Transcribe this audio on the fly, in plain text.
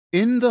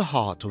In the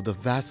heart of the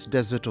vast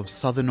desert of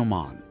southern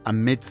Oman,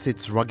 amidst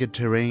its rugged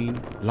terrain,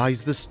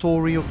 lies the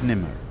story of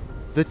Nimr.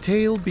 The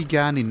tale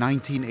began in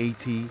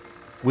 1980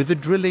 with the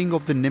drilling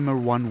of the Nimr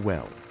 1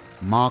 well,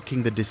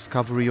 marking the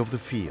discovery of the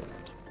field.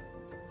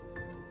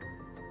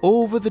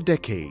 Over the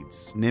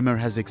decades, Nimr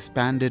has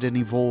expanded and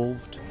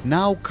evolved,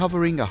 now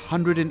covering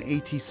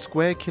 180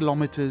 square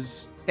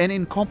kilometers and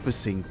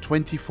encompassing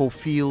 24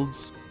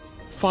 fields,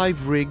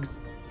 5 rigs,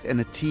 and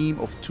a team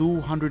of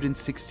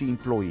 260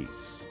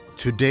 employees.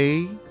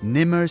 Today,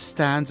 Nimr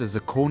stands as a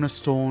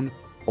cornerstone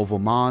of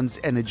Oman's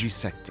energy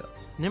sector.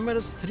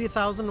 Nimr's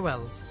 3,000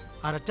 wells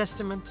are a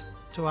testament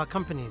to our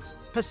company's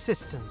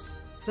persistence,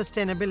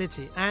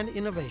 sustainability, and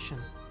innovation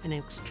in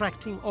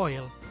extracting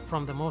oil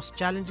from the most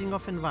challenging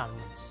of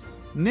environments.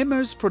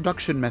 Nimr's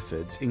production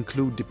methods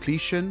include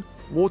depletion,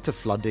 water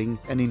flooding,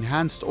 and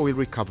enhanced oil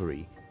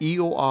recovery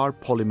 (EOR)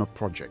 polymer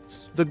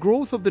projects. The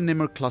growth of the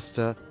Nimr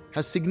cluster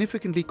has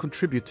significantly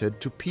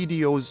contributed to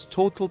PDO's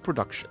total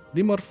production.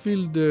 Nimr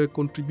field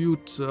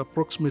contributes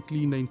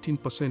approximately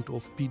 19%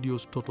 of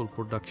PDO's total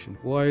production,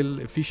 while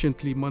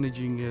efficiently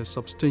managing a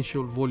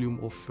substantial volume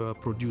of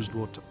produced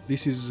water.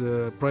 This is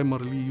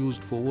primarily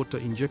used for water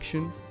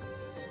injection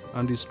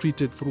and is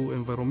treated through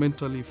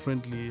environmentally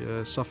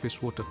friendly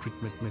surface water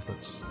treatment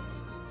methods.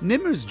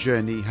 Nimr's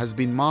journey has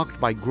been marked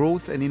by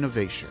growth and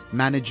innovation.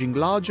 Managing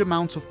large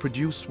amounts of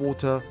produced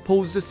water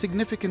posed a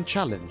significant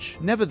challenge.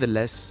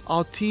 Nevertheless,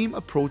 our team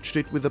approached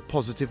it with a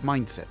positive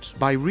mindset.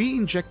 By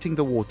re-injecting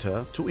the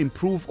water to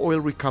improve oil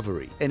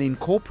recovery and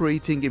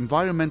incorporating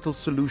environmental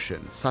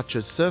solutions such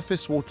as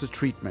surface water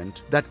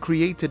treatment that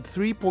created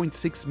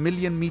 3.6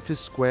 million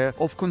meters square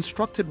of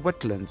constructed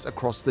wetlands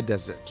across the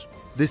desert.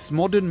 This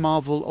modern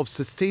marvel of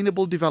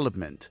sustainable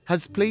development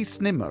has placed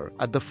Nimr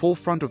at the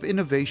forefront of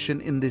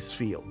innovation in this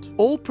field.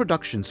 All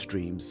production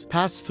streams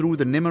pass through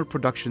the Nimr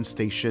Production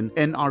Station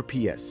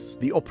 (NRPS),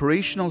 the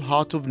operational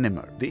heart of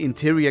Nimr. The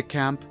interior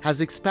camp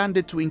has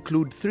expanded to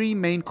include 3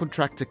 main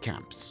contractor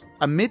camps.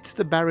 Amidst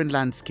the barren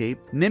landscape,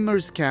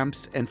 Nimr's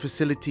camps and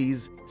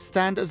facilities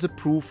stand as a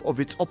proof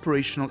of its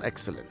operational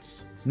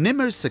excellence.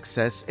 Nimr's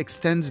success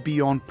extends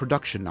beyond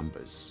production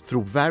numbers.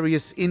 Through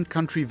various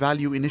in-country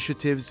value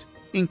initiatives,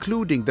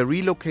 including the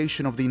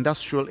relocation of the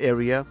industrial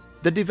area,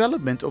 the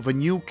development of a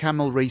new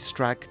camel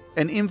racetrack,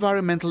 and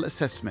environmental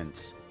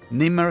assessments,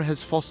 Nimr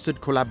has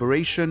fostered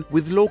collaboration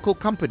with local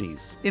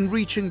companies,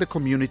 enriching the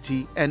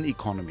community and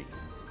economy.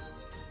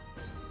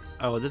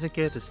 Our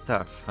dedicated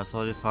staff has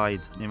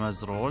solidified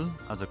Nimr's role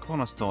as a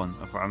cornerstone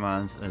of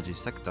Oman's energy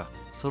sector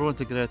through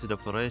integrated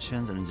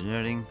operations and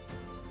engineering,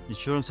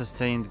 ensuring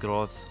sustained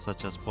growth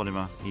such as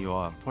polymer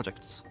EOR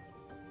projects.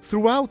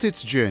 Throughout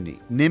its journey,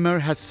 Nimr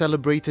has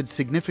celebrated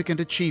significant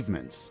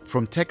achievements,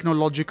 from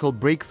technological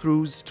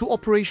breakthroughs to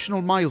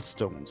operational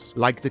milestones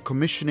like the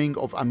commissioning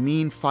of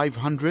Amin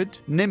 500,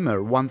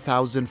 Nimr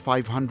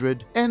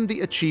 1500, and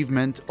the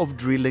achievement of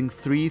drilling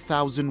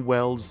 3,000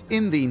 wells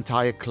in the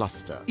entire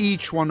cluster,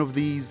 each one of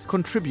these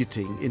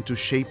contributing into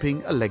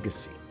shaping a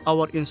legacy.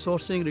 Our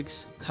insourcing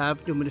rigs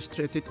have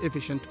demonstrated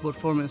efficient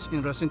performance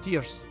in recent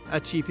years,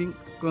 achieving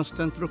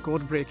constant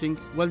record-breaking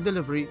well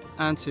delivery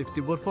and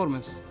safety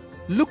performance.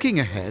 Looking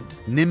ahead,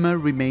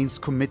 Nimr remains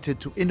committed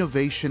to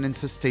innovation and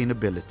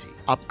sustainability.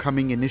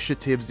 Upcoming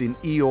initiatives in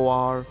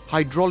EOR,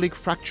 hydraulic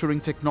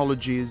fracturing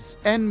technologies,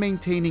 and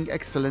maintaining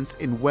excellence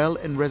in well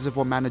and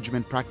reservoir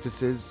management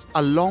practices,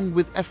 along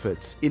with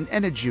efforts in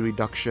energy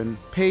reduction,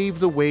 pave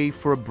the way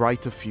for a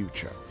brighter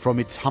future. From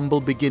its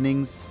humble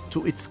beginnings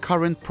to its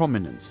current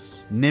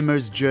prominence,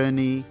 Nimr's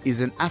journey is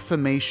an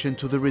affirmation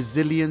to the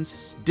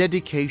resilience,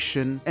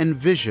 dedication, and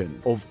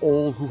vision of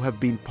all who have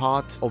been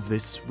part of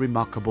this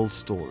remarkable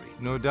story.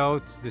 No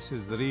doubt, this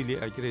is really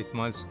a great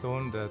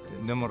milestone that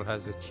Nimr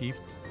has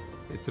achieved.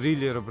 It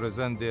really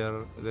represents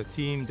the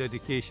team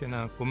dedication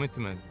and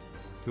commitment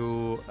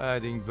to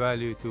adding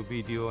value to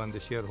BDO and the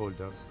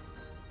shareholders.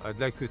 I'd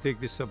like to take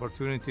this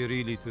opportunity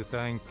really to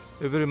thank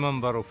every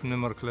member of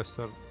Nimr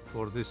cluster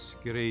for this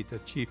great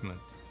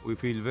achievement. We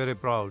feel very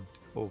proud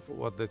of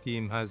what the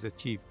team has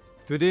achieved.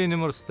 Today,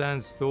 Nimr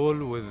stands tall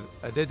with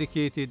a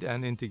dedicated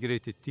and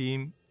integrated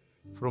team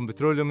from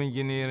petroleum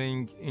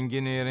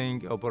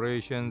engineering,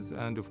 operations,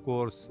 and of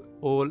course,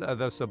 all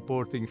other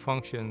supporting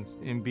functions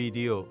in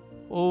BDO,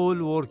 all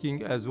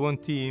working as one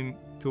team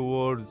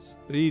towards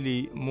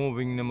really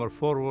moving Nimr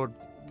forward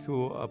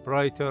to a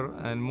brighter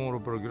and more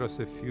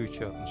progressive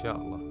future,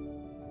 inshallah.